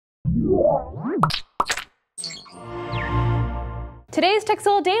Today's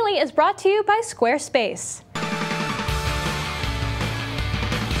Tekzilla Daily is brought to you by Squarespace.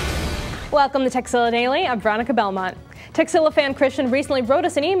 Welcome to Tekzilla Daily. I'm Veronica Belmont. Tekzilla fan Christian recently wrote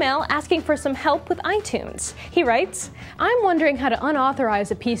us an email asking for some help with iTunes. He writes, "I'm wondering how to unauthorize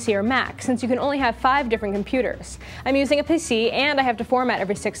a PC or Mac since you can only have 5 different computers. I'm using a PC and I have to format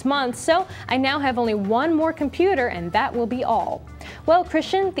every 6 months, so I now have only 1 more computer and that will be all." Well,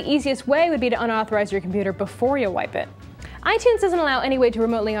 Christian, the easiest way would be to unauthorize your computer before you wipe it. iTunes doesn't allow any way to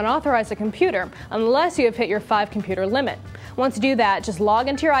remotely unauthorize a computer unless you have hit your 5-computer limit. Once you do that, just log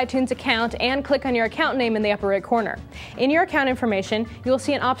into your iTunes account and click on your account name in the upper right corner. In your account information, you'll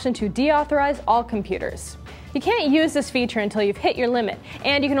see an option to deauthorize all computers. You can't use this feature until you've hit your limit,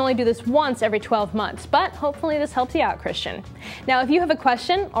 and you can only do this once every 12 months, but hopefully this helps you out, Christian. Now, if you have a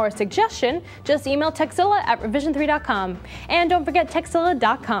question or a suggestion, just email tekzilla@revision3.com. And don't forget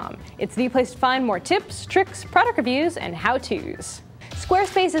tekzilla.com. It's the place to find more tips, tricks, product reviews, and how-tos.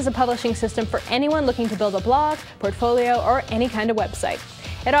 Squarespace is a publishing system for anyone looking to build a blog, portfolio, or any kind of website.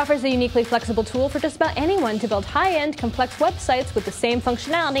 It offers a uniquely flexible tool for just about anyone to build high-end, complex websites with the same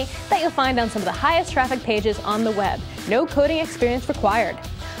functionality that you'll find on some of the highest traffic pages on the web. No coding experience required.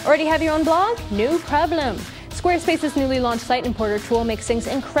 Already have your own blog? No problem. Squarespace's newly launched site importer tool makes things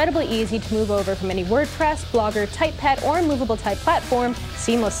incredibly easy to move over from any WordPress, Blogger, TypePad, or movable type platform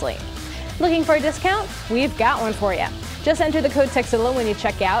seamlessly. Looking for a discount? We've got one for you. Just enter the code Tekzilla when you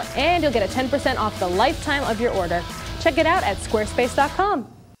check out, and you'll get a 10% off the lifetime of your order. Check it out at squarespace.com.